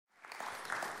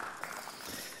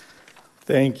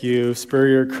Thank you,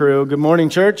 Spurrier crew. Good morning,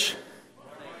 church.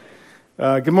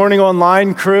 Good morning,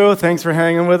 online crew. Thanks for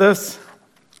hanging with us.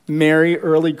 Merry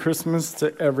early Christmas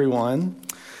to everyone.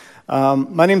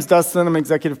 My name's Dustin. I'm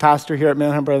executive pastor here at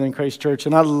Manheim Brethren Christ Church,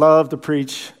 and I love to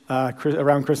preach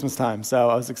around Christmas time. So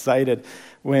I was excited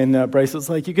when Bryce was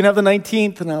like, "You can have the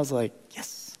 19th," and I was like,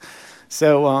 "Yes!"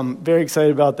 So very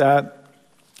excited about that.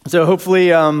 So hopefully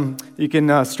you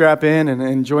can strap in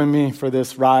and join me for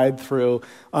this ride through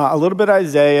a little bit of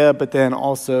Isaiah, but then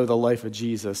also the life of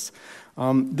Jesus.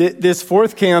 This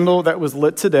fourth candle that was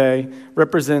lit today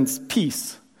represents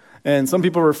peace, and some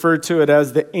people refer to it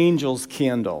as the angel's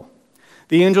candle.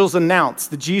 The angels announced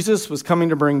that Jesus was coming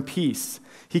to bring peace.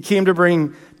 He came to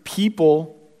bring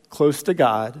people close to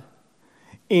God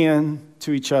and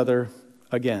to each other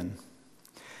again.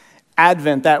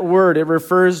 Advent, that word, it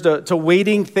refers to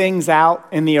waiting things out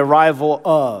and the arrival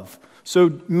of.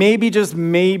 So maybe, just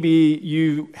maybe,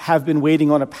 you have been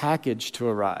waiting on a package to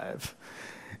arrive,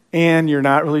 and you're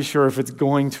not really sure if it's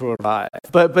going to arrive.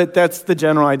 But that's the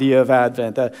general idea of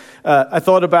Advent. I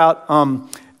thought about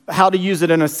how to use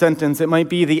it in a sentence. It might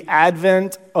be the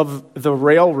advent of the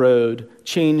railroad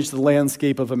changed the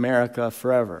landscape of America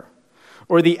forever.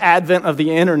 Or the advent of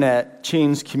the internet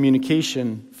changed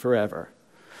communication forever.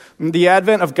 The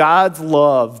advent of God's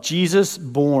love, Jesus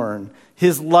born,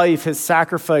 his life, his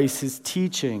sacrifice, his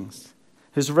teachings,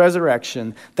 his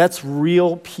resurrection, that's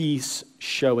real peace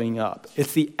showing up.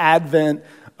 It's the advent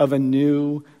of a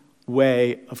new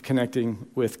way of connecting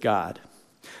with God.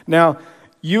 Now,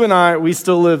 you and I, we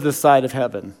still live this side of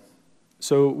heaven.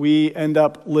 So we end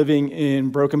up living in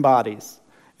broken bodies.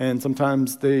 And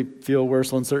sometimes they feel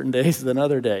worse on certain days than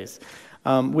other days.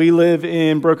 We live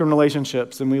in broken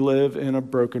relationships, and we live in a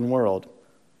broken world.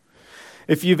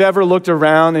 If you've ever looked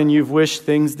around and you've wished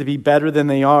things to be better than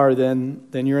they are, then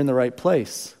you're in the right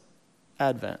place.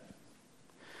 Advent.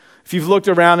 If you've looked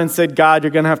around and said, "God, you're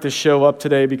going to have to show up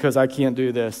today because I can't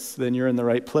do this," then you're in the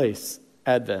right place.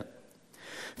 Advent.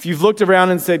 If you've looked around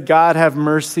and said, "God, have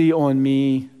mercy on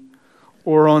me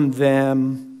or on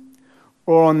them,"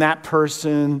 or on that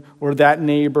person, or that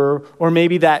neighbor, or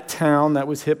maybe that town that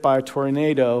was hit by a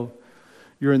tornado,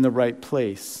 you're in the right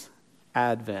place.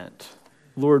 Advent.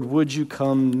 Lord, would you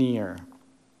come near?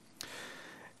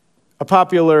 A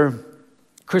popular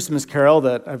Christmas carol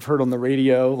that I've heard on the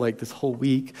radio like this whole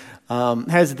week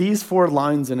has these 4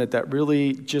 lines in it that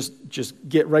really just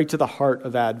get right to the heart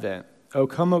of Advent. O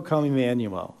come,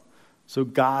 Emmanuel. So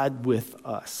God with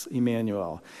us,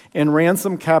 Emmanuel. And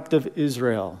ransom captive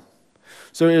Israel.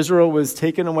 So Israel was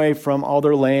taken away from all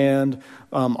their land,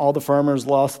 all the farmers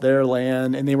lost their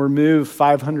land, and they were moved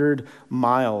 500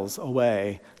 miles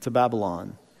away to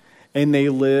Babylon. And they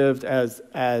lived as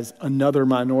another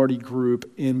minority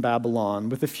group in Babylon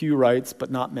with a few rights,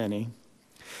 but not many.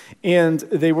 And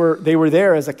they were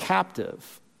there as a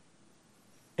captive.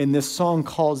 And this song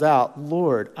calls out,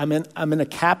 "Lord, I'm in a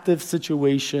captive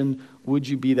situation. Would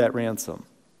you be that ransom?"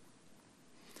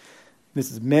 This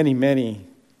is many, many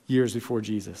years before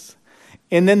Jesus.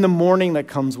 And then the mourning that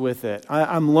comes with it.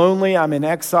 I'm lonely, I'm in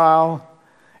exile.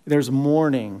 There's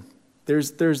mourning.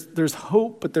 There's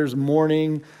hope, but there's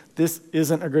mourning. This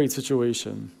isn't a great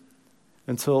situation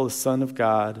until the Son of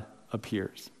God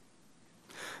appears.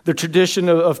 The tradition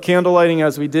of candle lighting,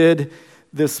 as we did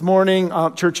this morning,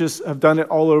 churches have done it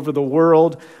all over the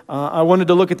world. I wanted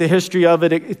to look at the history of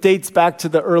it. It dates back to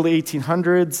the early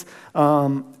 1800s,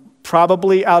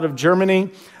 probably out of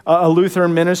Germany. A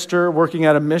Lutheran minister working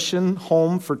at a mission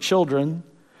home for children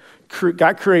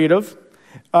got creative,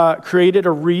 created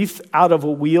a wreath out of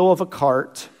a wheel of a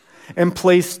cart, and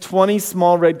placed 20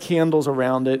 small red candles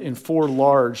around it and 4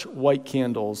 large white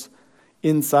candles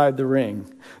inside the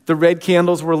ring. The red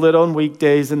candles were lit on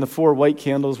weekdays, and the 4 white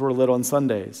candles were lit on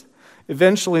Sundays.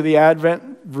 Eventually, the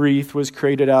Advent wreath was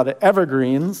created out of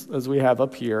evergreens, as we have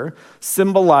up here,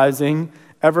 symbolizing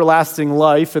everlasting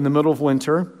life in the middle of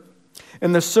winter.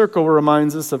 And the circle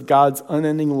reminds us of God's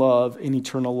unending love and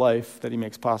eternal life that he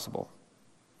makes possible.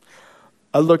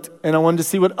 I looked and I wanted to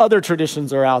see what other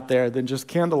traditions are out there than just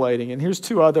candle lighting. And here's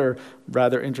 2 other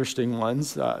rather interesting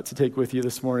ones to take with you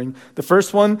this morning. The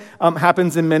first one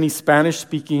happens in many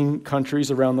Spanish-speaking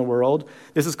countries around the world.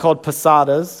 This is called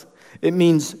posadas. It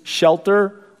means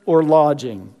shelter or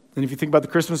lodging. And if you think about the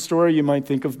Christmas story, you might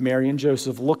think of Mary and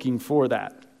Joseph looking for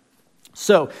that.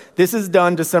 So this is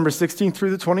done December 16th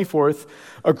through the 24th.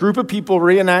 A group of people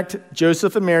reenact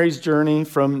Joseph and Mary's journey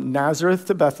from Nazareth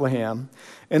to Bethlehem,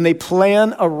 and they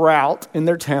plan a route in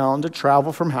their town to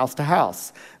travel from house to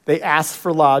house. They ask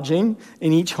for lodging,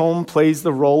 and each home plays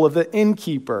the role of the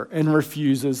innkeeper and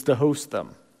refuses to host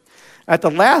them. At the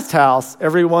last house,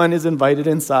 everyone is invited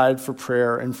inside for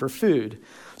prayer and for food.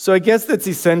 So I guess that's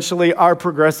essentially our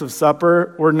progressive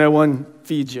supper where no one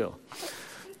feeds you.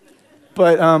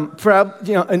 But perhaps,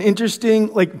 an interesting,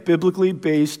 biblically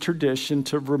based tradition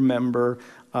to remember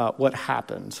what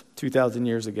happened 2,000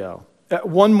 years ago.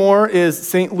 One more is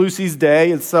St. Lucy's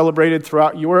Day. It's celebrated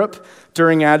throughout Europe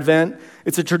during Advent.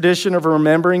 It's a tradition of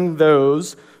remembering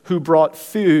those who brought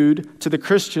food to the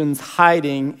Christians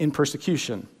hiding in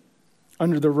persecution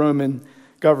under the Roman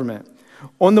government.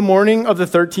 On the morning of the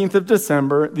 13th of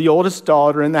December, the oldest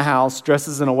daughter in the house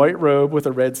dresses in a white robe with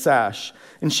a red sash,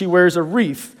 and she wears a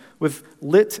wreath with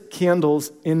lit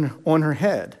candles on her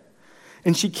head.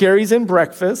 And she carries in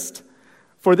breakfast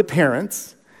for the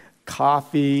parents,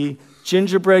 coffee,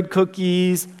 gingerbread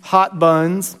cookies, hot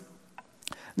buns.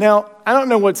 Now, I don't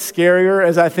know what's scarier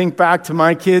as I think back to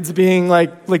my kids being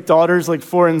like daughters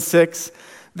 4 and 6,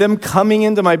 them coming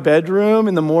into my bedroom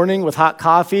in the morning with hot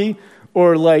coffee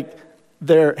or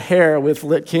their hair with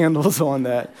lit candles on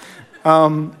that.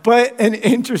 But an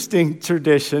interesting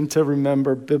tradition to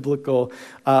remember biblical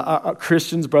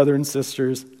Christians, brothers and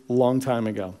sisters, a long time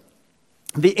ago.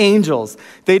 The angels,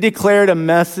 they declared a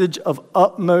message of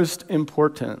utmost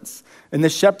importance. And the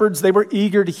shepherds, they were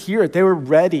eager to hear it. They were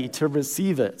ready to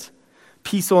receive it.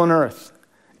 Peace on earth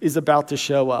is about to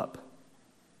show up.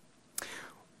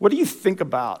 What do you think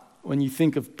about when you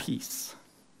think of peace?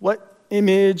 What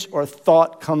image or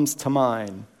thought comes to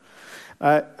mind?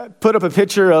 I put up a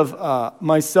picture of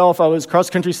myself. I was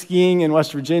cross-country skiing in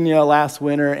West Virginia last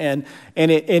winter, and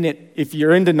if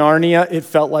you're into Narnia, it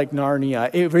felt like Narnia.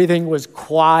 Everything was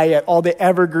quiet. All the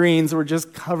evergreens were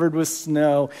just covered with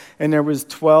snow, and there was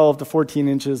 12 to 14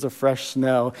 inches of fresh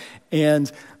snow.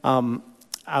 And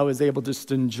I was able to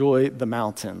just enjoy the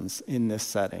mountains in this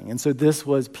setting. And so this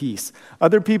was peace.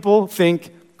 Other people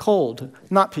think cold,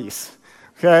 not peace.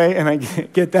 Okay, and I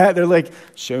get that. They're like,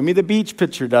 show me the beach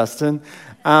picture, Dustin.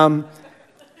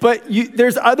 But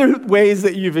there's other ways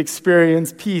that you've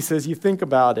experienced peace as you think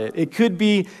about it. It could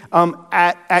be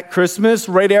at Christmas,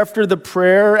 right after the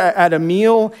prayer, at a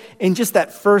meal, in just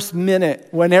that first minute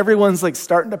when everyone's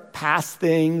starting to pass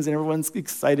things and everyone's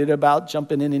excited about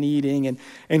jumping in and eating.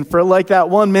 And for that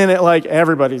 1 minute,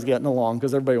 everybody's getting along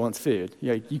because everybody wants food.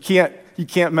 You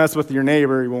can't mess with your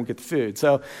neighbor, you won't get the food.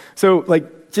 So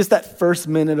just that first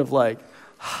minute of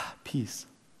peace.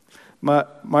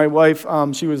 My wife,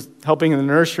 she was helping in the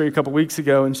nursery a couple weeks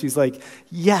ago, and she's like,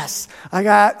 yes, I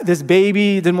got this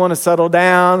baby, didn't want to settle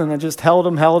down, and I just held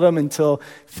him until he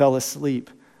fell asleep.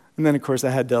 And then, of course, I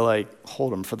had to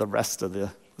hold him for the rest of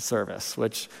the service,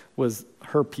 which was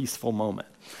her peaceful moment.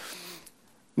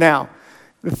 Now,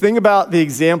 the thing about the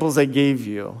examples I gave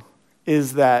you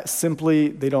is that simply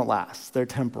they don't last. They're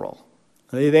temporal.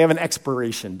 They have an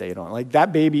expiration date on it.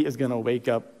 That baby is going to wake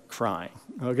up crying,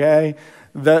 okay?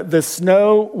 The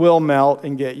snow will melt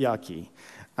and get yucky.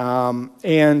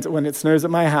 And when it snows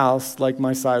at my house,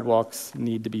 my sidewalks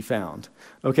need to be found,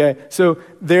 okay? So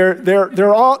they've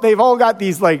all got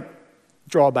these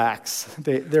drawbacks.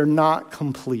 They're not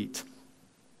complete.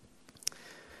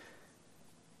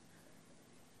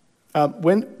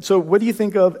 So what do you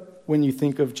think of when you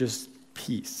think of just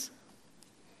peace?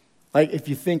 If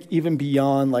you think even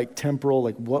beyond temporal,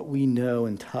 what we know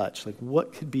and touch,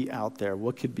 what could be out there?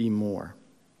 What could be more?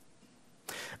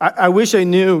 I wish I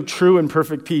knew true and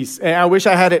perfect peace. And I wish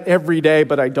I had it every day,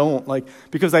 but I don't,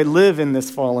 because I live in this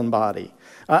fallen body.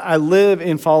 I live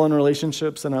in fallen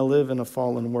relationships and I live in a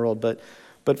fallen world.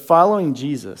 But following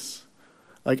Jesus,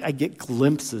 I get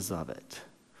glimpses of it.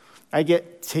 I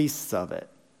get tastes of it.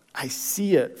 I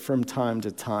see it from time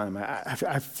to time.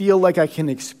 I feel like I can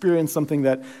experience something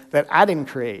that I didn't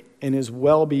create and is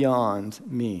well beyond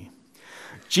me.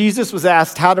 Jesus was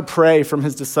asked how to pray from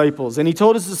his disciples, and he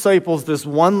told his disciples this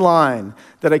one line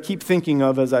that I keep thinking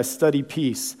of as I study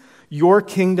peace. Your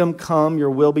kingdom come,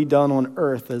 your will be done on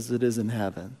earth as it is in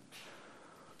heaven.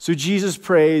 So Jesus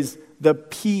prays the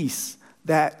peace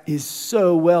that is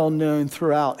so well known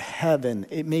throughout heaven.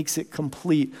 It makes it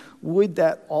complete. Would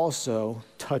that also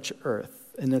touch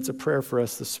earth? And that's a prayer for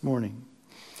us this morning.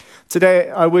 Today,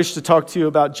 I wish to talk to you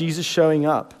about Jesus showing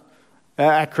up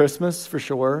at Christmas, for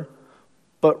sure,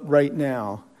 but right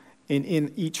now,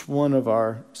 in each one of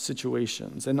our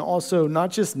situations. And also, not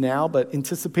just now, but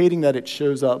anticipating that it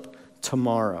shows up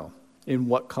tomorrow in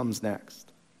what comes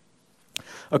next.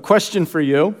 A question for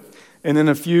you, and then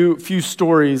a few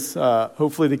stories,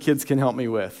 hopefully the kids can help me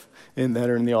with, and that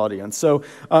are in the audience. So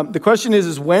the question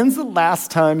is when's the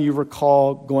last time you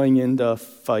recall going into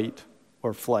fight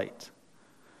or flight?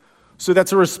 So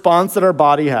that's a response that our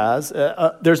body has.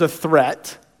 There's a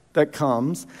threat, that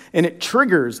comes, and it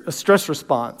triggers a stress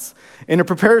response. And it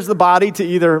prepares the body to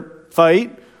either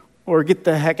fight or get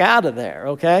the heck out of there,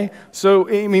 okay? So,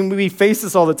 I mean, we face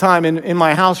this all the time. In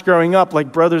my house growing up,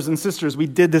 like brothers and sisters, we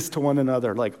did this to one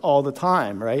another, like all the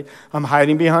time, right? I'm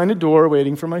hiding behind a door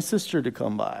waiting for my sister to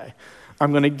come by.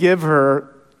 I'm going to give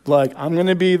her, like, I'm going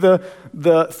to be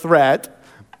the threat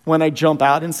when I jump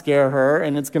out and scare her,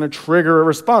 and it's going to trigger a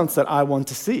response that I want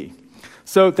to see.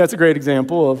 So that's a great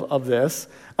example of this.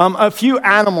 A few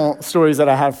animal stories that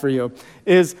I have for you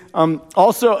is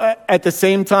also at the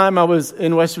same time I was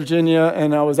in West Virginia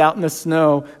and I was out in the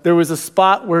snow, there was a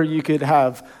spot where you could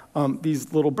have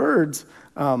these little birds.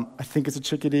 I think it's a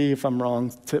chickadee, if I'm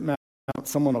wrong.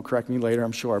 Someone will correct me later,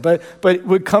 I'm sure. But it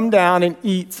would come down and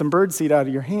eat some birdseed out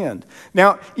of your hand.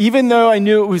 Now, even though I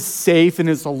knew it was safe and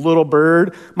it's a little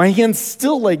bird, my hand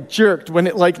still like jerked when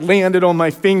it like landed on my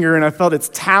finger and I felt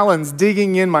its talons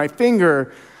digging in my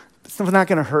finger. It's not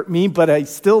going to hurt me, but I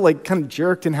still like kind of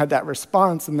jerked and had that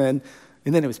response, and then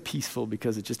it was peaceful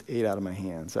because it just ate out of my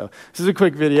hand. So this is a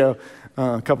quick video,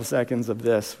 a couple seconds of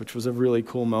this, which was a really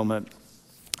cool moment.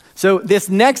 So this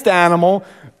next animal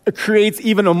creates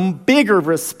even a bigger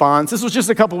response. This was just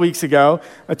a couple weeks ago.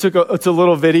 I took a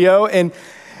little video,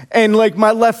 and like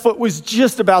my left foot was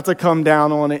just about to come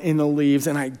down on it in the leaves,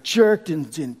 and I jerked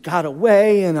and got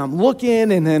away, and I'm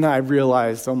looking, and then I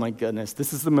realized, oh my goodness,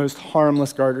 this is the most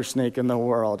harmless garter snake in the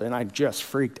world, and I just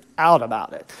freaked out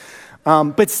about it.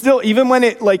 But still, even when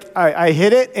it I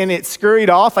hit it and it scurried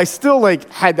off, I still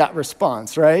had that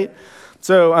response, right?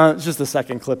 So just a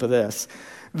second clip of this.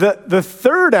 The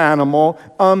third animal,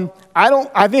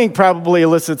 I think probably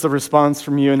elicits a response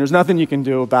from you, and there's nothing you can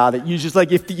do about it. You just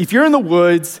if you're in the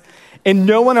woods and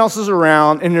no one else is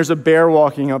around and there's a bear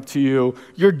walking up to you,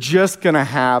 you're just gonna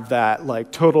have that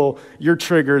total, you're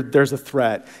triggered, there's a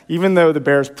threat. Even though the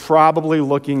bear's probably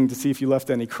looking to see if you left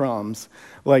any crumbs,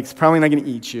 it's probably not gonna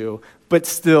eat you. But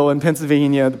still, in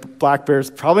Pennsylvania, the black bear's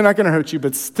probably not going to hurt you,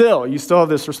 but still, you still have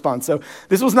this response. So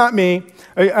this was not me.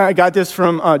 I got this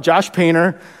from Josh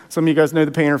Painter. Some of you guys know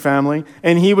the Painter family.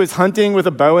 And he was hunting with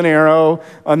a bow and arrow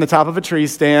on the top of a tree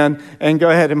stand. And go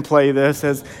ahead and play this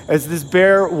as this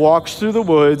bear walks through the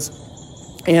woods.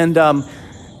 And,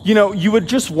 you would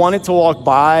just want it to walk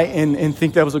by and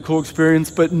think that was a cool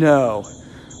experience, but no.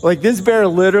 This bear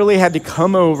literally had to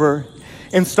come over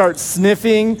and start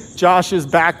sniffing Josh's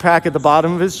backpack at the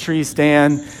bottom of his tree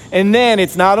stand. And then,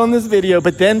 it's not on this video,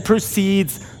 but then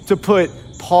proceeds to put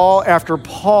paw after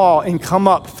paw and come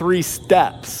up 3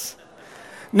 steps.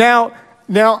 Now,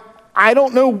 I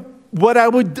don't know what I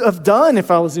would have done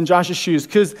if I was in Josh's shoes,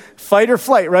 because fight or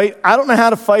flight, right? I don't know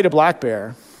how to fight a black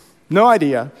bear. No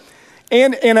idea.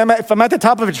 And if I'm at the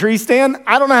top of a tree stand,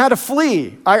 I don't know how to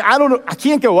flee. I don't know. I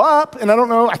can't go up, and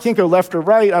I can't go left or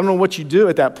right. I don't know what you do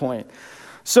at that point.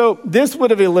 So this would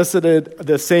have elicited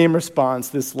the same response,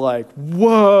 this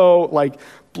whoa,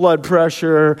 blood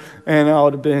pressure, and I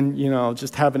would have been,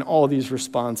 just having all these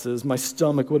responses. My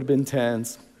stomach would have been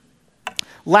tense.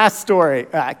 Last story.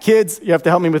 Kids, you have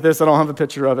to help me with this. I don't have a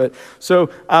picture of it.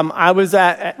 So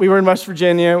we were in West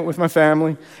Virginia with my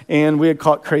family, and we had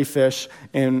caught crayfish,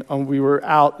 and we were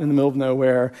out in the middle of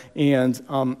nowhere, and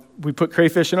we put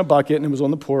crayfish in a bucket, and it was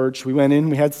on the porch. We went in,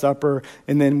 we had supper,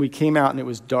 and then we came out, and it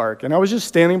was dark. And I was just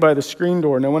standing by the screen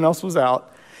door. No one else was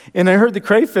out. And I heard the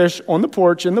crayfish on the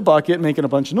porch in the bucket making a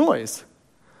bunch of noise.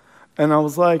 And I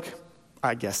was like,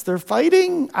 I guess they're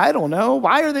fighting. I don't know.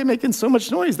 Why are they making so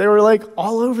much noise? They were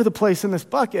all over the place in this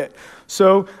bucket.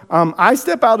 So I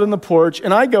step out on the porch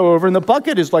and I go over, and the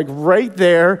bucket is right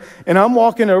there, and I'm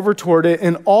walking over toward it,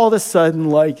 and all of a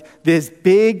sudden this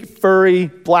big furry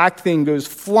black thing goes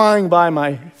flying by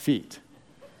my feet.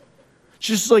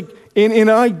 Just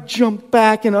and I jump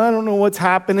back, and I don't know what's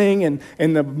happening,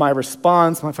 and my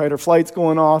response, my fight or flight's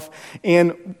going off,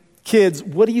 and kids,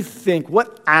 what do you think?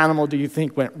 What animal do you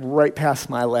think went right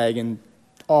past my leg and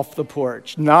off the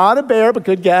porch? Not a bear, but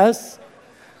good guess.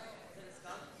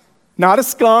 Not a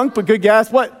skunk, but good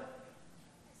guess. What?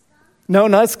 No,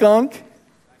 not a skunk.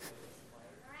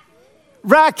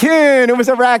 Raccoon. It was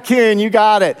a raccoon. You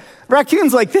got it.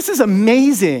 Raccoon's this is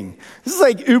amazing. This is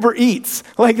like Uber Eats.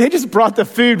 They just brought the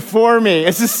food for me.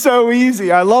 This is so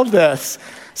easy. I love this.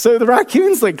 So the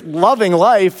raccoon's loving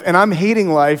life, and I'm hating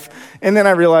life. And then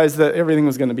I realized that everything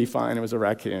was going to be fine. It was a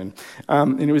raccoon,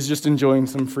 and it was just enjoying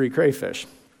some free crayfish.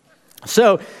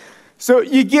 So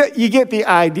you get the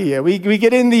idea. We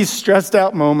get in these stressed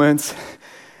out moments,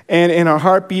 and our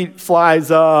heartbeat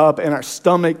flies up, and our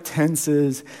stomach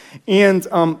tenses. And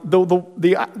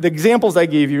the examples I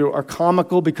gave you are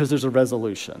comical because there's a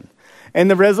resolution. And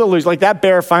the resolution, like that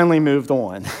bear finally moved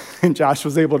on, and Josh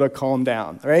was able to calm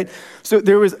down, right? So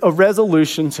there was a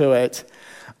resolution to it.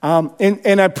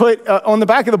 And I put, on the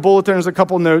back of the bulletin, there's a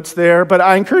couple notes there, but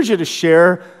I encourage you to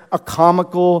share a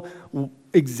comical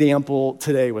example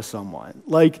today with someone.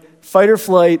 Like fight or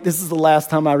flight, this is the last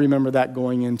time I remember that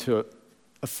going into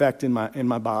effect in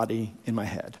my body, in my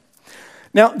head.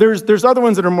 Now, there's other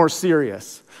ones that are more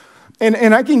serious.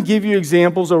 And I can give you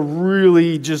examples of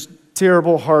really just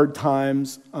terrible, hard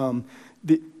times,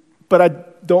 but I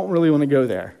don't really want to go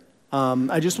there.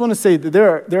 I just want to say that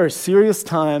there are serious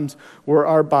times where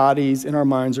our bodies and our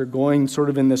minds are going sort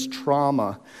of in this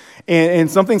trauma, and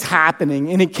something's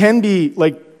happening, and it can be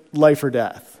like life or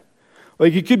death.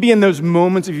 Like it could be in those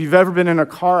moments, if you've ever been in a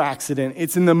car accident,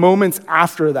 it's in the moments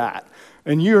after that,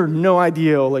 and you have no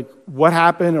idea like what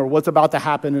happened or what's about to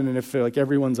happen, and if like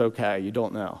everyone's okay, you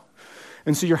don't know.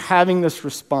 And so you're having this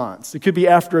response. It could be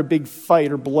after a big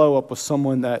fight or blow up with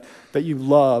someone that you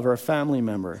love or a family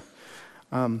member.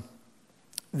 I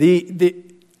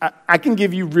can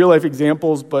give you real life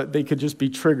examples, but they could just be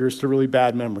triggers to really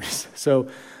bad memories. So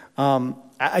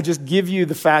I just give you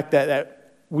the fact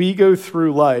that we go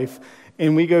through life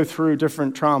and we go through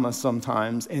different traumas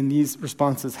sometimes, and these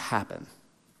responses happen.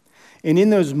 And in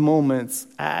those moments,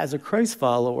 as a Christ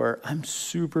follower, I'm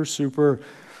super, super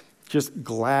just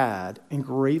glad and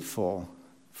grateful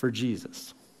for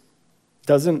Jesus.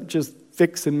 Doesn't just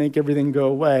fix and make everything go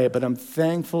away, but I'm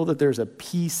thankful that there's a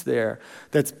peace there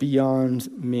that's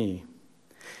beyond me.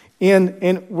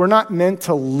 And we're not meant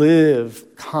to live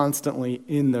constantly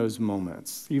in those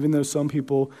moments, even though some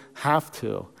people have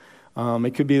to.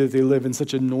 It could be that they live in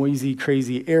such a noisy,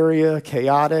 crazy area,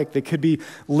 chaotic. They could be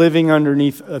living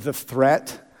underneath the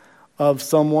threat of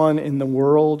someone in the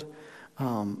world.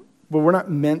 But we're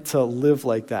not meant to live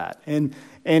like that. And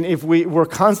if we're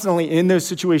constantly in those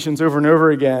situations over and over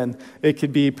again, it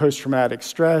could be post-traumatic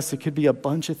stress. It could be a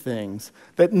bunch of things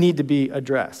that need to be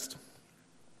addressed.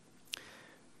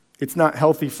 It's not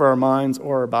healthy for our minds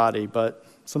or our body, but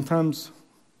sometimes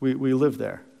we live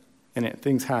there, and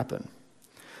things happen.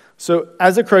 So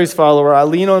as a Christ follower, I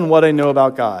lean on what I know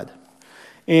about God.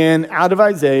 And out of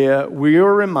Isaiah, we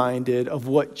are reminded of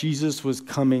what Jesus was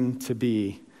coming to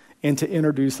be and to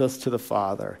introduce us to the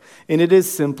Father. And it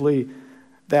is simply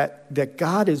that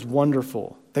God is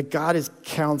wonderful, that God is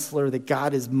counselor, that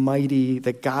God is mighty,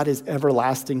 that God is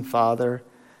everlasting Father,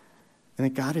 and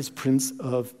that God is Prince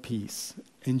of Peace.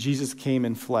 And Jesus came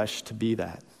in flesh to be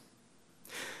that.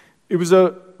 It was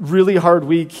a really hard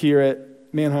week here at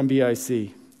Manheim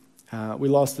BIC. We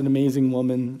lost an amazing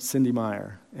woman, Cindy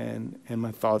Meyer, and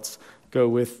my thoughts go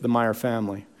with the Meyer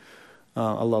family.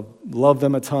 I love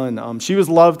them a ton. She was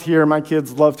loved here. My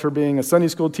kids loved her being a Sunday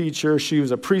school teacher. She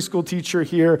was a preschool teacher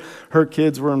here. Her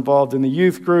kids were involved in the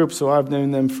youth group, so I've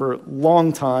known them for a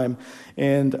long time.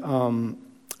 And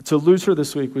to lose her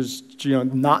this week was,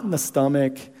 not in the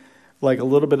stomach, like a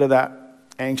little bit of that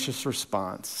anxious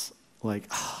response,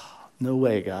 like, no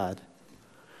way, God.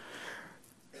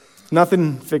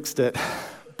 Nothing fixed it.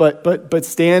 But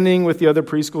standing with the other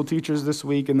preschool teachers this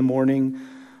week in the morning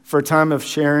for a time of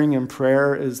sharing and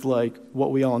prayer is like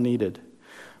what we all needed.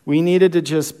 We needed to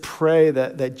just pray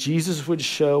that Jesus would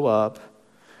show up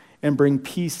and bring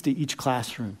peace to each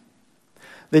classroom.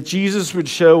 That Jesus would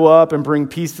show up and bring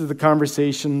peace to the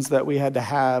conversations that we had to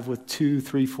have with 2,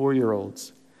 3,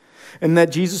 4-year-olds. And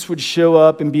that Jesus would show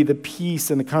up and be the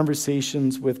peace in the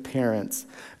conversations with parents.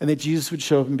 And that Jesus would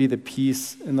show up and be the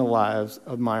peace in the lives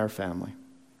of Meyer family.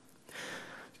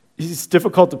 It's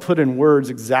difficult to put in words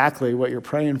exactly what you're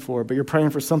praying for, but you're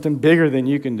praying for something bigger than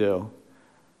you can do.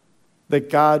 That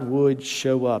God would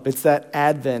show up. It's that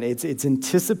Advent. It's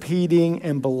anticipating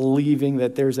and believing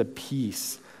that there's a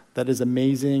peace that is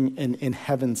amazing and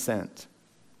heaven sent.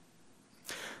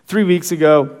 3 weeks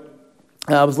ago,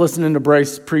 I was listening to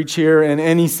Bryce preach here,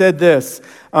 and he said this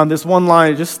one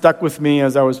line. It just stuck with me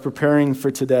as I was preparing for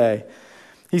today.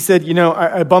 He said,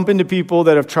 I bump into people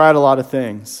that have tried a lot of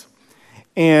things.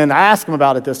 And I asked him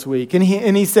about it this week, and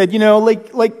he said,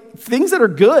 like things that are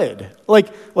good,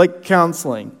 like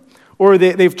counseling, or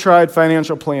they've tried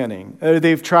financial planning, or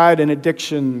they've tried an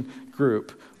addiction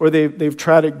group, or they've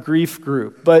tried a grief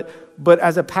group. But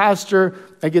as a pastor,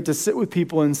 I get to sit with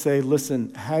people and say,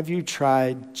 listen, have you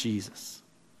tried Jesus?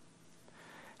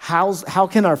 How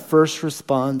can our first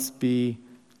response be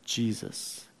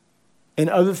Jesus? And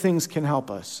other things can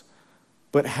help us,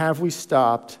 but have we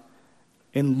stopped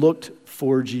and looked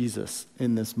for Jesus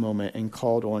in this moment and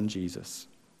called on Jesus?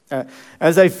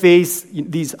 As I face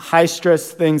these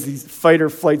high-stress things, these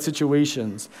fight-or-flight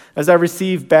situations, as I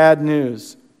receive bad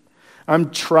news,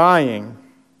 I'm trying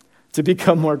to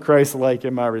become more Christ-like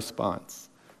in my response.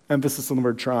 Emphasis on the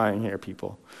word trying here,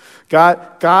 people.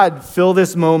 God, fill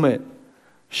this moment.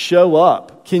 Show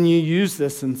up. Can you use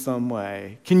this in some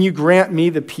way? Can you grant me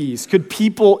the peace? Could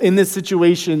people in this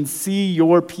situation see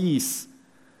your peace?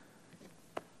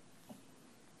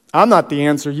 I'm not the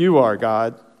answer, you are,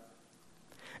 God.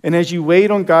 And as you wait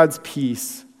on God's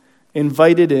peace,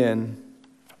 invite it in.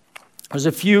 There's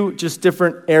a few just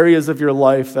different areas of your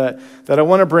life that I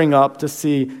want to bring up to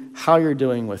see how you're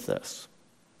doing with this.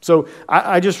 So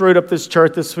I just wrote up this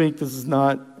chart this week. This is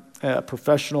not a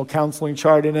professional counseling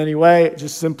chart in any way,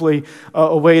 just simply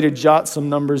a way to jot some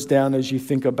numbers down as you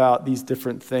think about these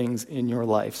different things in your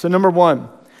life. So number one,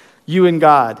 you and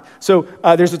God. So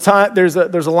there's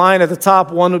a line at the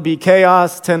top. 1 would be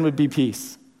chaos, 10 would be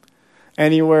peace.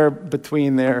 Anywhere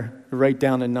between there, write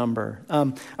down a number.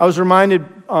 I was reminded,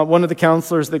 one of the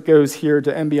counselors that goes here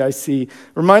to MBIC,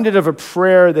 reminded of a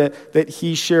prayer that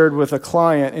he shared with a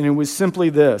client, and it was simply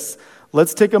this: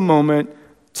 let's take a moment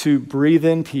to breathe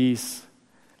in peace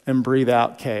and breathe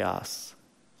out chaos.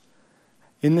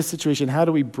 In this situation, how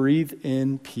do we breathe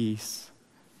in peace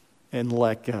and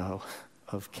let go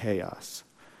of chaos?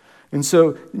 And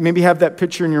so maybe have that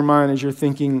picture in your mind as you're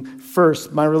thinking,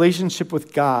 first, my relationship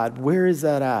with God, where is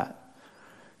that at?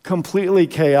 Completely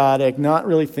chaotic, not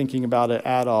really thinking about it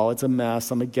at all. It's a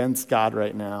mess. I'm against God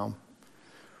right now.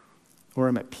 Or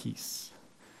I'm at peace.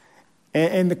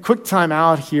 And the quick time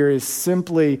out here is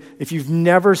simply, if you've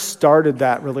never started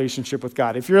that relationship with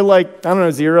God, if you're like, I don't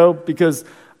know, 0, because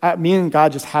me and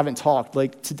God just haven't talked,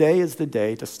 like today is the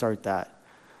day to start that.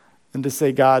 And to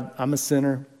say, God, I'm a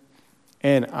sinner.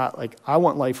 And I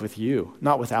want life with you,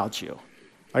 not without you.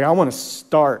 Like I want to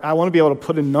start. I want to be able to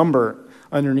put a number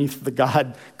underneath the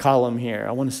God column here.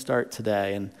 I want to start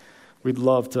today, and we'd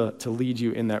love to lead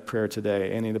you in that prayer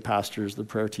today. Any of the pastors, the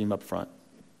prayer team up front.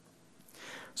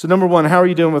 So number one, how are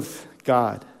you doing with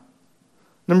God?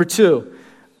 Number two,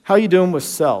 how are you doing with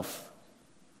self?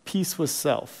 Peace with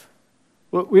self.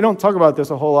 We don't talk about this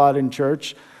a whole lot in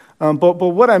church, but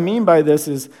what I mean by this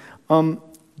is,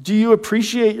 do you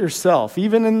appreciate yourself,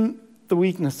 even in the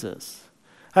weaknesses?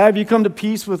 Have you come to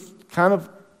peace with kind of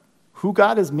who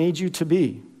God has made you to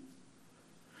be?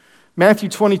 Matthew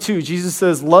 22, Jesus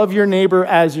says, love your neighbor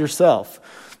as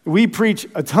yourself. We preach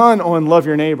a ton on love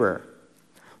your neighbor.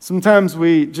 Sometimes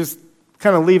we just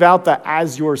kind of leave out the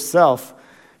as yourself,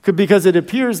 because it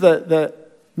appears that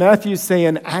Matthew's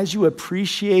saying, as you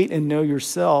appreciate and know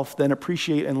yourself, then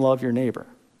appreciate and love your neighbor.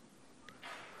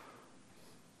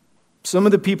 Some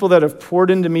of the people that have poured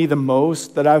into me the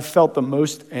most, that I've felt the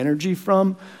most energy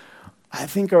from, I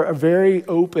think are very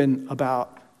open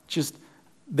about just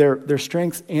their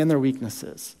strengths and their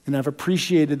weaknesses. And I've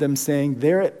appreciated them saying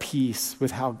they're at peace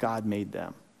with how God made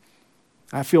them.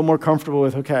 I feel more comfortable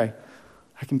with, okay,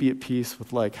 I can be at peace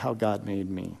with like how God made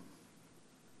me.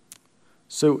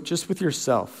 So just with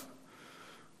yourself,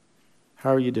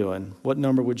 how are you doing? What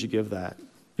number would you give that?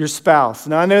 Your spouse.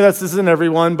 Now, I know this isn't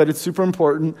everyone, but it's super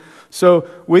important. So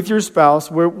with your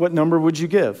spouse, what number would you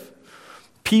give?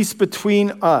 Peace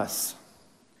between us.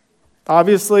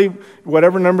 Obviously,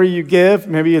 whatever number you give,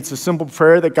 maybe it's a simple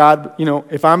prayer that God,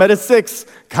 if I'm at a 6,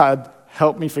 God,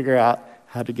 help me figure out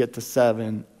how to get to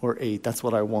 7 or 8. That's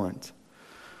what I want.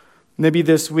 Maybe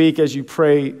this week, as you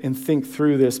pray and think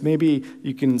through this, maybe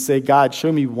you can say, God,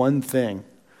 show me one thing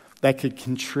that could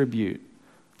contribute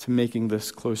to making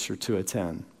this closer to a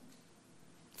 10.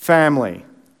 Family.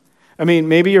 I mean,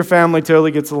 maybe your family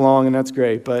totally gets along, and that's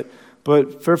great, but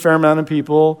for a fair amount of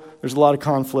people, there's a lot of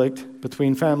conflict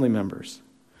between family members.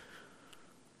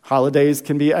 Holidays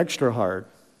can be extra hard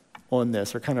on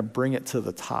this, or kind of bring it to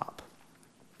the top.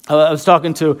 I was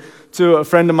talking to a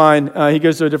friend of mine. He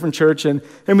goes to a different church, and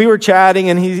we were chatting,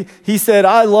 and he said,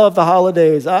 I love the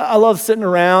holidays. I love sitting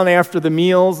around after the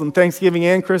meals and Thanksgiving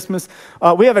and Christmas.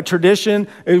 We have a tradition.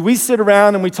 We sit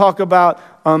around and we talk about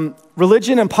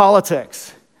religion and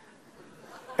politics.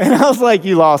 And I was like,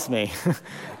 you lost me.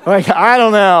 I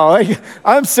don't know.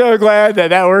 I'm so glad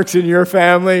that works in your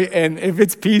family, and if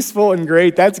it's peaceful and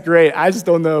great, that's great. I just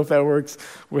don't know if that works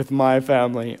with my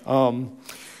family.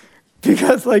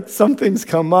 Because some things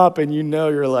come up and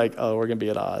you're like, oh, we're going to be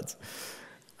at odds.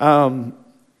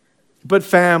 But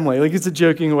family, it's a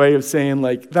joking way of saying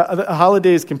the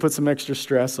holidays can put some extra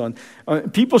stress on.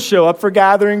 People show up for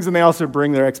gatherings and they also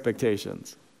bring their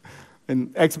expectations.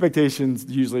 And expectations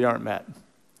usually aren't met.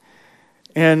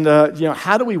 And,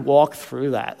 how do we walk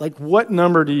through that? What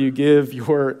number do you give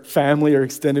your family or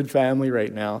extended family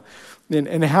right now?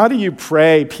 And how do you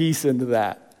pray peace into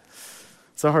that?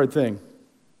 It's a hard thing.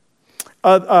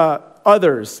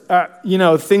 Others,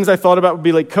 things I thought about would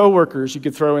be like coworkers you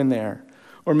could throw in there.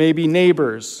 or maybe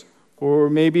neighbors, or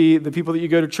maybe the people that you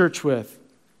go to church with.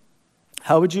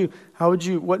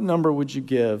 What number would you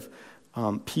give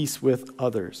peace with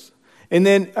others? And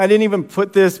then I didn't even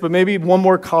put this, but maybe one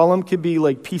more column could be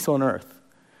like peace on earth.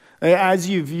 As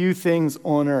you view things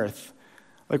on earth,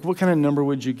 like what kind of number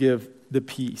would you give the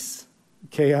peace?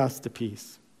 Chaos to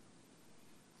peace.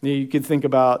 You could think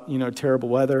about, terrible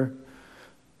weather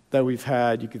that we've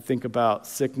had. You could think about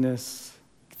sickness.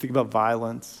 You could think about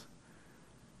violence.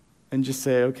 And just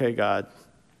say, okay, God,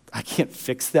 I can't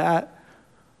fix that,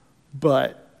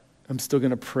 but I'm still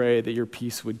going to pray that your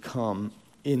peace would come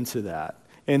into that.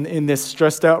 And in this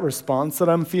stressed out response that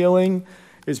I'm feeling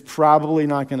is probably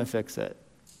not going to fix it.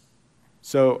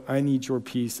 So I need your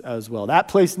peace as well. That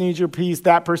place needs your peace,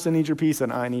 that person needs your peace,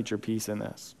 and I need your peace in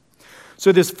this.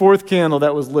 So this fourth candle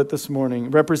that was lit this morning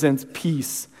represents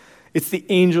peace. It's the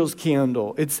angel's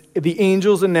candle. It's the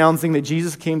angels announcing that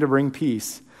Jesus came to bring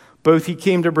peace. Both he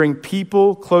came to bring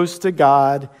people close to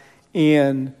God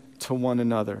and to one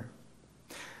another.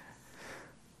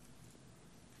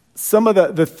 Some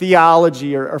of the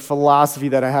theology or philosophy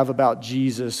that I have about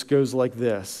Jesus goes like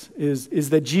this,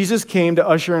 is that Jesus came to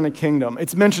usher in a kingdom.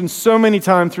 It's mentioned so many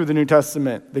times through the New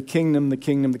Testament, the kingdom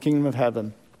of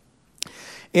heaven.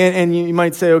 And you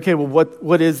might say, okay, well,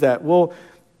 what is that? Well,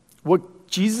 what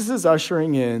Jesus is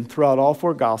ushering in throughout all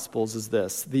four Gospels is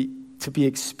this, to be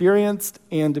experienced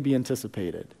and to be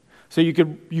anticipated. So you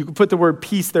could put the word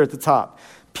peace there at the top.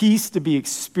 Peace to be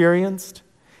experienced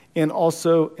and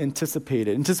also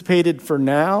anticipated. Anticipated for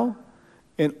now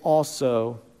and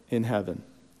also in heaven.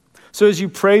 So as you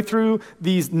pray through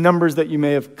these numbers that you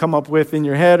may have come up with in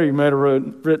your head or you might have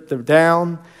written them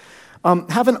down,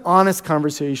 have an honest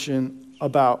conversation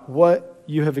about what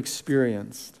you have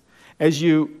experienced. As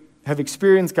you have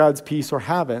experienced God's peace or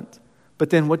haven't,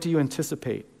 but then what do you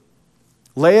anticipate?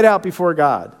 Lay it out before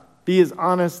God. Be as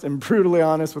honest and brutally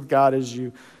honest with God as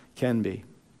you can be.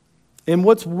 And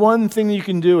what's one thing you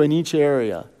can do in each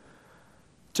area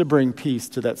to bring peace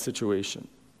to that situation?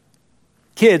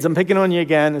 Kids, I'm picking on you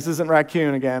again. This isn't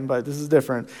raccoon again, but this is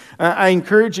different. I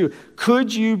encourage you,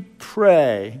 could you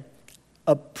pray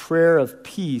a prayer of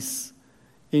peace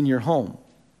in your home?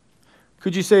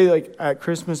 Could you say, like, at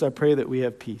Christmas, I pray that we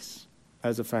have peace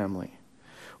as a family?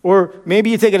 Or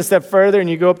maybe you take it a step further and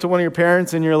you go up to one of your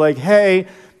parents and you're like, hey,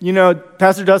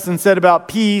 Pastor Dustin said about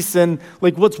peace, and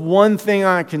like, what's one thing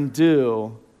I can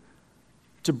do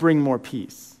to bring more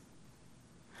peace?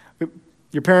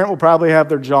 Your parent will probably have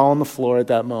their jaw on the floor at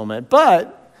that moment,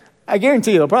 but I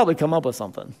guarantee you they'll probably come up with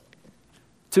something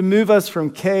to move us from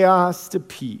chaos to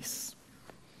peace.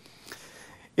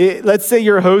 Let's say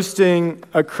you're hosting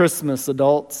a Christmas,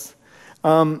 adults.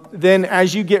 Then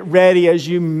as you get ready, as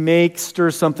you stir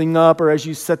something up, or as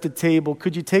you set the table,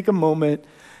 could you take a moment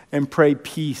and pray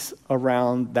peace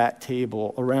around that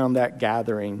table, around that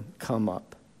gathering come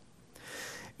up?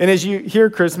 And as you hear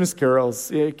Christmas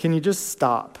carols, can you just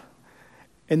stop?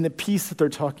 And the peace that they're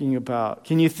talking about,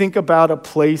 can you think about a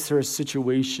place or a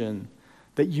situation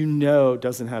that you know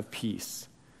doesn't have peace?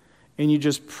 And you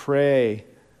just pray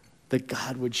that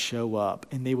God would show up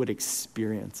and they would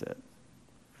experience it.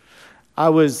 I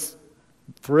was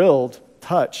thrilled,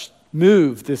 touched,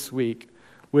 moved this week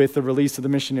with the release of the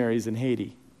missionaries in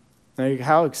Haiti. Like,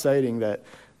 how exciting that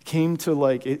came to,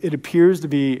 it appears to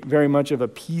be very much of a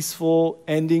peaceful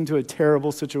ending to a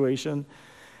terrible situation.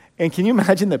 And can you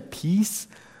imagine the peace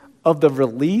of the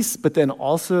release, but then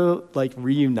also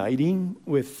reuniting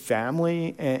with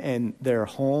family and their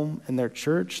home and their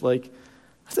church?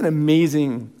 That's an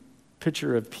amazing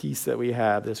picture of peace that we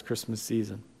have this Christmas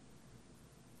season.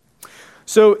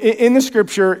 So in the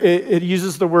scripture, it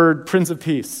uses the word Prince of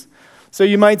Peace. So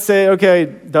you might say, okay,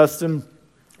 Dustin,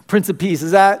 Prince of Peace,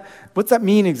 what's that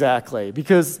mean exactly?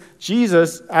 Because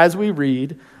Jesus, as we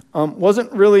read,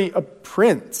 wasn't really a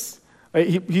prince.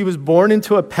 He was born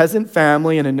into a peasant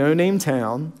family in a no-name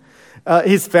town.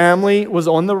 His family was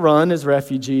on the run as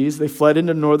refugees. They fled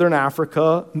into northern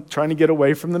Africa, trying to get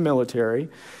away from the military.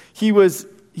 He was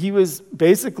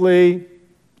basically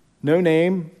no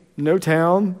name, no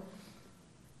town.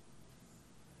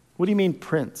 What do you mean,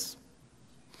 prince?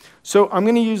 So I'm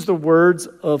going to use the words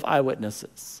of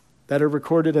eyewitnesses that are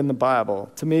recorded in the Bible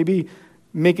to maybe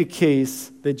make a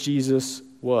case that Jesus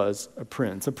was a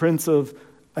prince of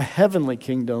a heavenly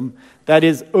kingdom that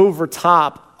is over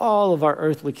top all of our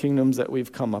earthly kingdoms that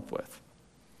we've come up with.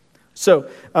 So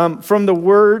from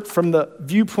the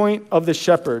viewpoint of the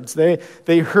shepherds,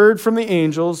 they heard from the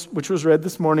angels, which was read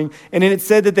this morning, and then it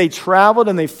said that they traveled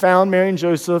and they found Mary and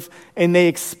Joseph, and they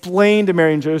explained to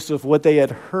Mary and Joseph what they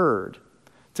had heard.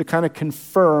 to kind of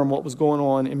confirm what was going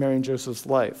on in Mary and Joseph's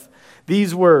life.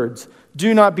 These words,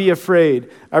 "Do not be afraid.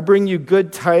 I bring you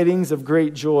good tidings of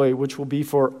great joy, which will be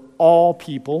for all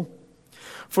people.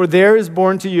 For there is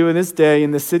born to you in this day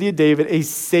in the city of David a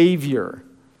Savior,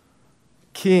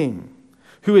 King,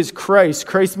 who is Christ."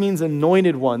 Christ means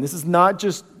anointed one. This is not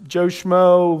just Joe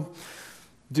Schmo,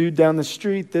 dude down the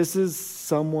street. This is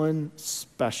someone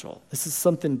special. This is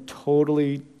something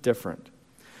totally different.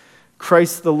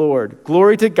 Christ the Lord.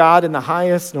 Glory to God in the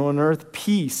highest, and on earth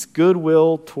peace,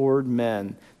 goodwill toward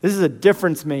men. This is a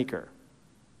difference maker.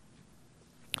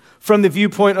 From the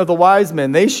viewpoint of the wise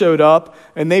men, they showed up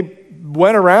and they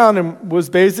went around and was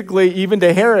basically even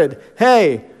to Herod,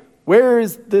 "Hey, where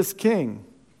is this king?"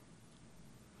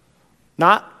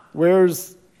 Not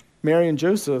where's Mary and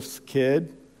Joseph's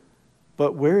kid,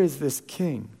 but where is this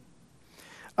king?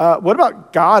 What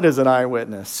about God as an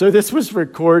eyewitness? So this was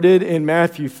recorded in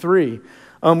Matthew 3.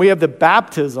 We have the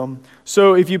baptism.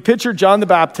 So if you picture John the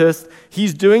Baptist,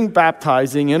 he's doing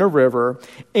baptizing in a river,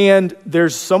 and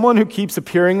there's someone who keeps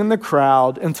appearing in the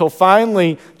crowd until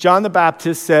finally John the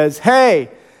Baptist says,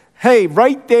 hey,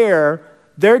 right there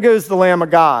goes the Lamb of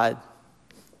God.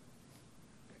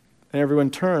 And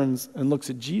everyone turns and looks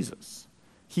at Jesus.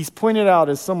 He's pointed out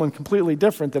as someone completely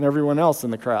different than everyone else in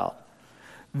the crowd.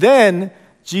 Then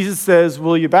Jesus says,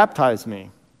 "Will you baptize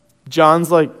me?" John's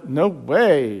like, "No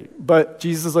way." But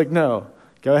Jesus is like, "No,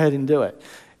 go ahead and do it."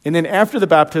 And then after the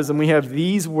baptism, we have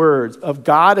these words of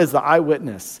God as the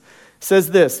eyewitness. It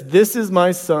says this is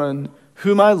my son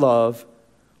whom I love.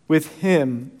 With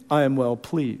him I am well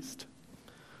pleased.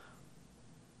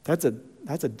 That's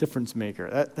a difference maker.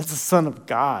 That's a son of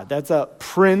God. That's a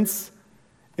prince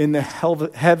in the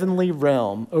heavenly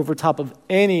realm over top of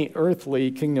any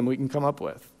earthly kingdom we can come up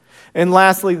with. And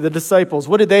lastly, the disciples,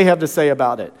 what did they have to say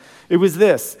about it? It was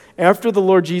this: after the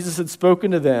Lord Jesus had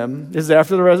spoken to them, this is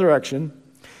after the resurrection,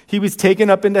 he was taken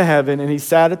up into heaven and he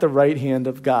sat at the right hand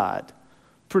of God.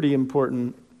 Pretty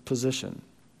important position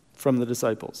from the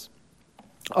disciples.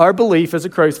 Our belief as a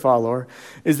Christ follower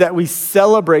is that we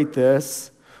celebrate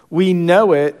this, we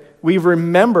know it, we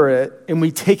remember it, and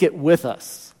we take it with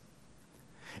us.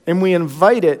 And we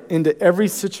invite it into every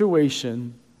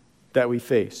situation that we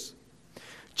face.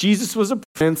 Jesus was a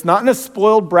prince, not in a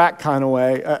spoiled brat kind of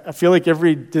way. I feel like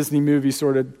every Disney movie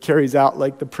sort of carries out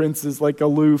like the prince is like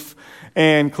aloof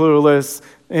and clueless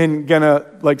and gonna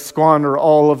like squander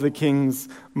all of the king's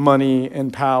money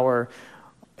and power.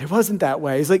 It wasn't that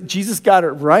way. It's like Jesus got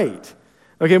it right.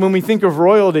 Okay, when we think of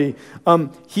royalty,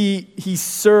 he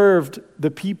served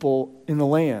the people in the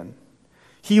land.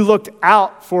 He looked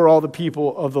out for all the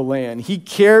people of the land. He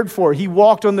cared for, he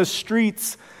walked on the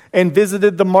streets and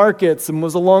visited the markets and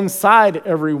was alongside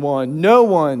everyone. No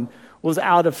one was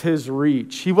out of his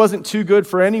reach. He wasn't too good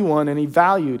for anyone, and he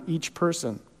valued each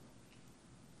person.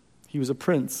 He was a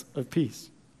prince of peace.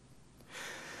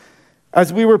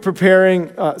 As we were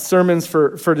preparing sermons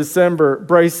for December,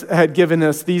 Bryce had given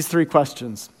us these 3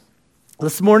 questions.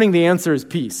 This morning, the answer is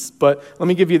peace, but let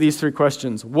me give you these 3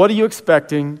 questions. What are you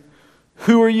expecting?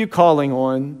 Who are you calling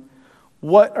on?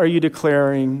 What are you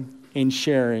declaring and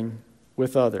sharing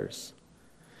with others?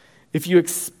 If you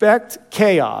expect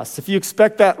chaos, if you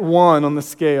expect that 1 on the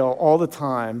scale all the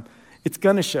time, it's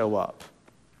going to show up.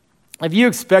 If you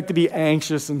expect to be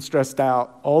anxious and stressed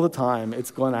out all the time,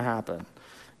 it's going to happen.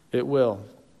 It will.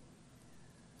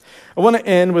 I want to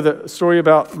end with a story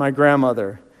about my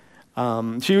grandmother.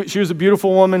 She was a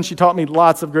beautiful woman. She taught me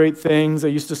lots of great things. I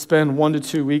used to spend 1 to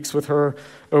 2 weeks with her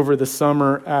over the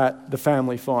summer at the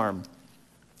family farm.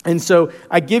 And so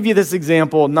I give you this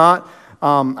example, not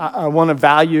I want to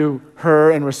value her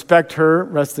and respect her.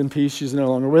 Rest in peace, she's no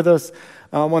longer with us.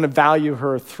 I want to value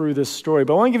her through this story.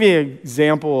 But I want to give you an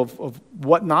example of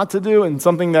what not to do and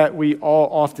something that we all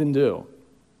often do.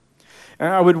 And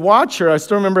I would watch her. I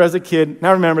still remember as a kid.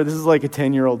 Now remember, this is like a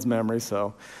 10-year-old's memory,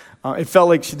 so it felt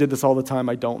like she did this all the time.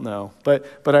 I don't know. But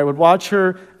I would watch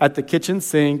her at the kitchen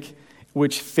sink,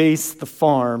 which faced the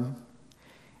farm,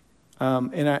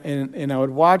 and I would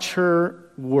watch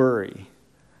her worry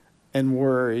and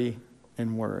worry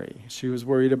and worry. She was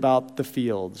worried about the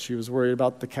fields. She was worried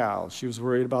about the cows. She was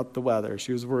worried about the weather.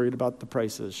 She was worried about the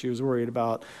prices. She was worried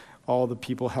about all the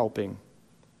people helping.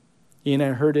 And I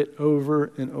heard it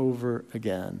over and over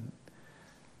again.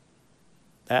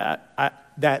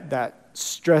 That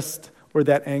stressed or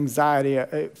that anxiety,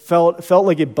 it felt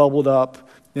like it bubbled up,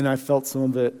 and I felt some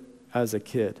of it as a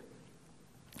kid.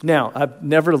 Now, I've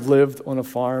never lived on a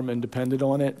farm and depended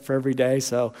on it for every day,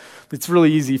 so it's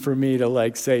really easy for me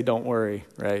to say, don't worry,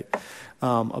 right,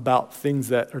 about things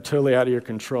that are totally out of your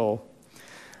control.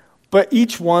 But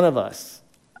each one of us,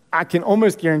 I can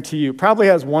almost guarantee you, probably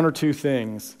has one or two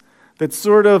things that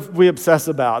sort of we obsess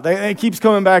about. It keeps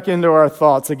coming back into our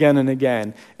thoughts again and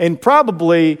again. And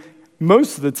probably,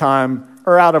 most of the time,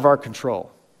 are out of our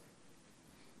control.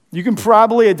 You can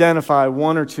probably identify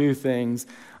one or two things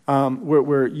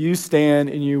where you stand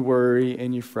and you worry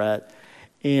and you fret.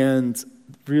 And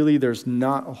really, there's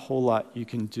not a whole lot you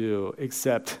can do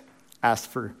except ask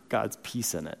for God's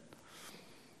peace in it.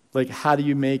 Like, how do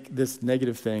you make this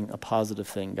negative thing a positive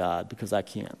thing, God? Because I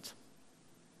can't.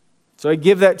 So I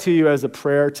give that to you as a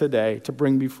prayer today to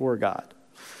bring before God.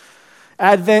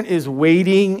 Advent is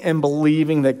waiting and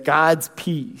believing that God's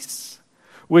peace,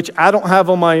 which I don't have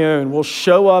on my own, will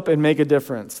show up and make a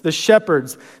difference. The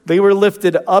shepherds, they were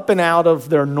lifted up and out of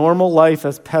their normal life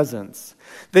as peasants.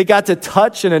 They got to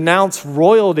touch and announce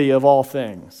royalty of all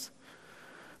things.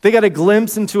 They got a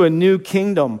glimpse into a new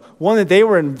kingdom, one that they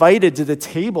were invited to the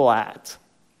table at.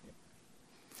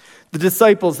 The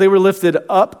disciples, they were lifted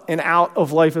up and out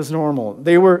of life as normal.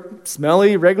 They were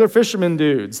smelly, regular fishermen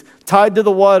dudes, tied to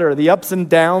the water, the ups and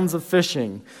downs of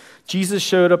fishing. Jesus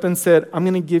showed up and said, I'm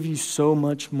going to give you so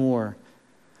much more.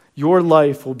 Your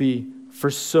life will be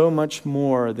for so much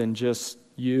more than just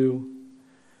you.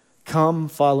 Come,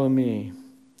 follow me.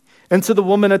 And to the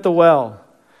woman at the well,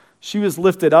 she was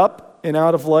lifted up and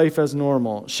out of life as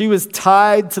normal. She was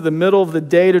tied to the middle of the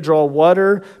day to draw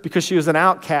water because she was an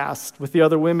outcast with the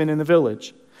other women in the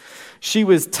village. She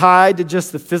was tied to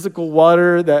just the physical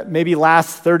water that maybe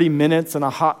lasts 30 minutes in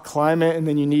a hot climate and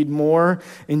then you need more.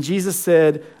 And Jesus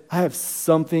said, I have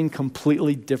something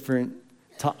completely different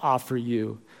to offer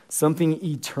you, something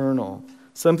eternal,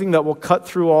 something that will cut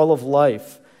through all of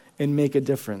life and make a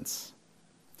difference.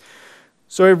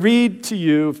 So I read to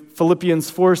you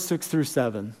Philippians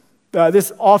 4:6-7.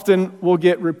 This often will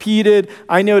get repeated.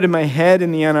 I know it in my head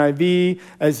in the NIV,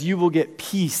 as you will get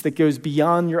peace that goes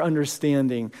beyond your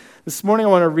understanding. This morning I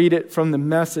want to read it from the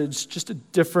Message, just a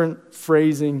different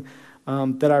phrasing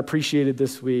that I appreciated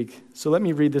this week. So let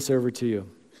me read this over to you.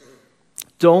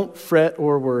 Don't fret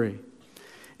or worry.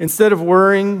 Instead of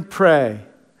worrying, pray.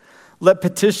 Let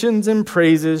petitions and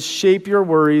praises shape your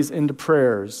worries into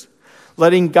prayers,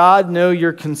 letting God know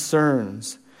your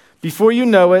concerns. Before you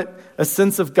know it, a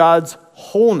sense of God's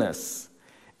wholeness,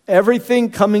 everything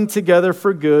coming together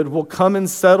for good, will come and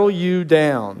settle you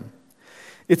down.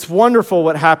 It's wonderful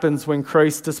what happens when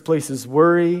Christ displaces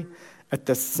worry at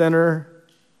the center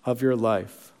of your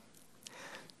life.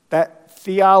 That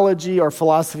theology or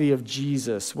philosophy of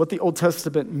Jesus, what the Old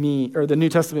Testament or the New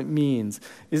Testament means,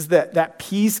 is that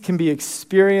peace can be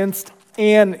experienced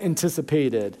and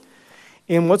anticipated.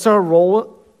 And what's our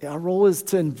role? Our role is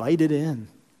to invite it in.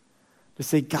 To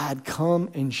say, God,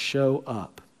 come and show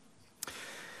up.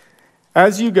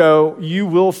 As you go, you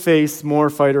will face more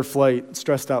fight or flight,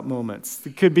 stressed out moments.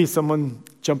 It could be someone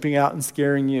jumping out and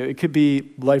scaring you. It could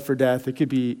be life or death. It could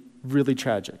be really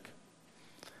tragic.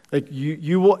 Like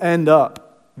you will end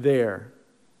up there.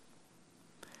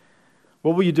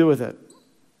 What will you do with it?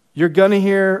 You're going to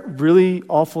hear really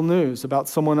awful news about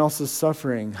someone else's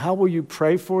suffering. How will you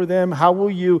pray for them? How will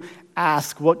you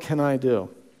ask, what can I do?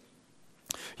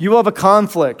 You will have a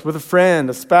conflict with a friend,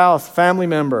 a spouse, family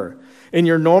member. In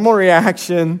your normal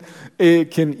reaction,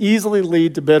 it can easily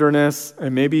lead to bitterness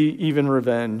and maybe even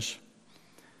revenge.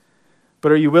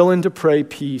 But are you willing to pray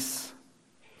peace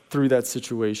through that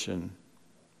situation?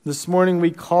 This morning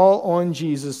we call on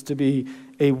Jesus to be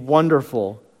a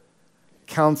wonderful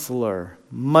Counselor,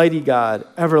 mighty God,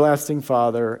 everlasting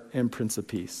Father, and Prince of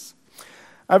Peace.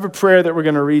 I have a prayer that we're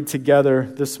going to read together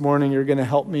this morning. You're going to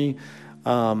help me.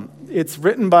 It's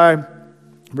written by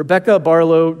Rebecca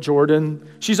Barlow Jordan.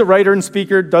 She's a writer and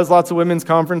speaker, does lots of women's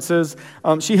conferences.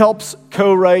 She helps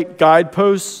co-write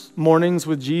Guideposts, Mornings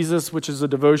with Jesus, which is a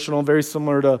devotional very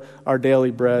similar to Our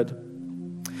Daily Bread.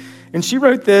 And she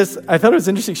wrote this, I thought it was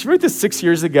interesting. She wrote this 6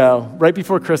 years ago, right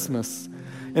before Christmas.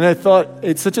 And I thought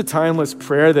it's such a timeless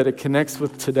prayer that it connects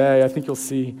with today. I think you'll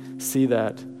see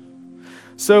that.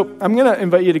 So I'm going to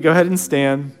invite you to go ahead and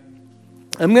stand.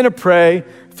 I'm going to pray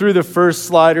through the first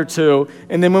slide or two.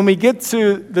 And then when we get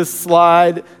to the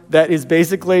slide that is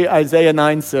basically Isaiah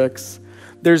 9:6,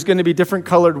 there's going to be different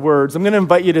colored words. I'm going to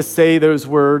invite you to say those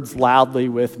words loudly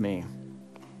with me.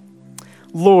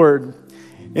 Lord,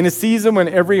 in a season when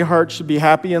every heart should be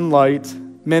happy and light,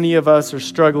 many of us are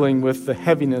struggling with the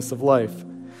heaviness of life.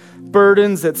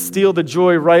 Burdens that steal the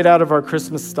joy right out of our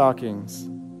Christmas stockings.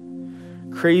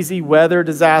 Crazy weather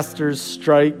disasters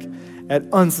strike at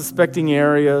unsuspecting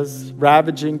areas,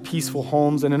 ravaging peaceful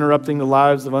homes and interrupting the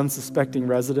lives of unsuspecting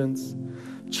residents.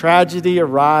 Tragedy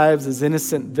arrives as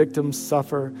innocent victims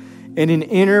suffer, and an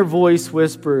inner voice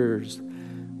whispers,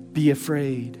 "Be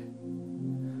afraid."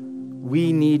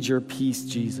 We need your peace,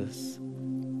 Jesus.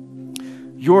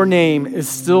 Your name is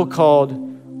still called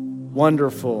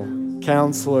Wonderful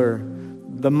Counselor,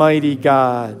 the Mighty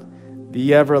God,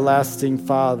 the Everlasting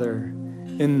Father,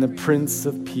 and the Prince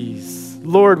of Peace.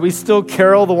 Lord, we still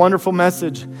carol the wonderful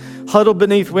message, huddled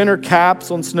beneath winter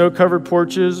caps on snow-covered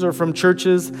porches or from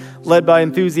churches led by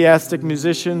enthusiastic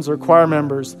musicians or choir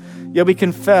members. Yet we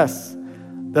confess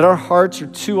that our hearts are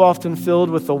too often filled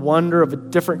with the wonder of a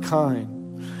different kind,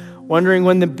 wondering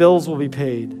when the bills will be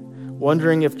paid,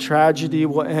 wondering if tragedy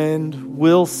will end,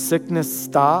 will sickness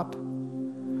stop,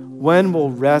 when will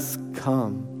rest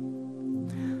come?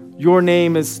 Your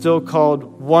name is still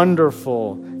called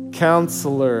Wonderful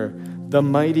Counselor, the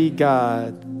Mighty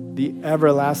God, the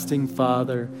Everlasting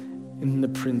Father, and the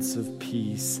Prince of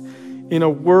Peace. In a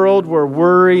world where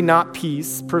worry, not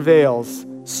peace, prevails,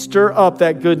 stir up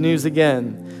that good news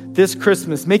again. This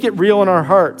Christmas, make it real in our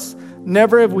hearts.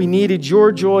 Never have we needed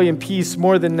your joy and peace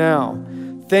more than now.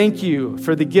 Thank you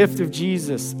for the gift of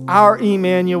Jesus, our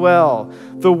Emmanuel,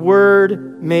 the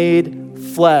Word made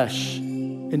flesh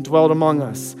and dwelt among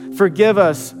us. Forgive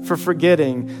us for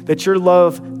forgetting that your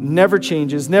love never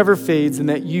changes, never fades, and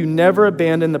that you never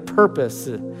abandon the purpose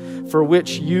for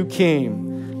which you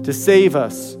came, to save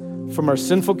us from our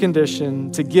sinful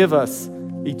condition, to give us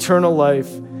eternal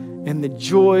life and the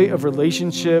joy of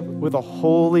relationship with a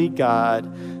holy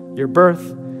God. Your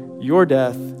birth, your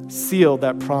death, sealed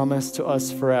that promise to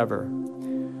us forever.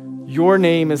 Your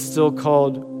name is still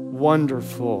called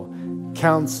Wonderful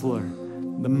Counselor,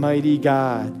 the Mighty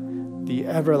God, the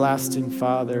Everlasting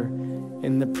Father,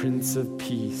 and the Prince of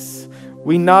Peace.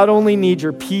 We not only need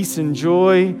your peace and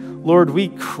joy, Lord, we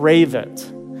crave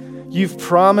it. You've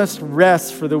promised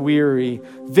rest for the weary,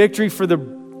 victory for the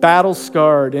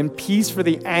battle-scarred, and peace for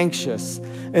the anxious,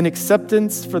 and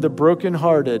acceptance for the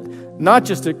brokenhearted, not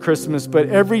just at Christmas, but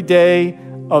every day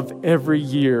of every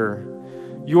year.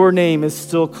 Your name is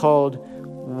still called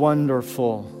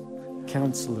Wonderful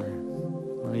Counselor,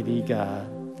 Mighty God.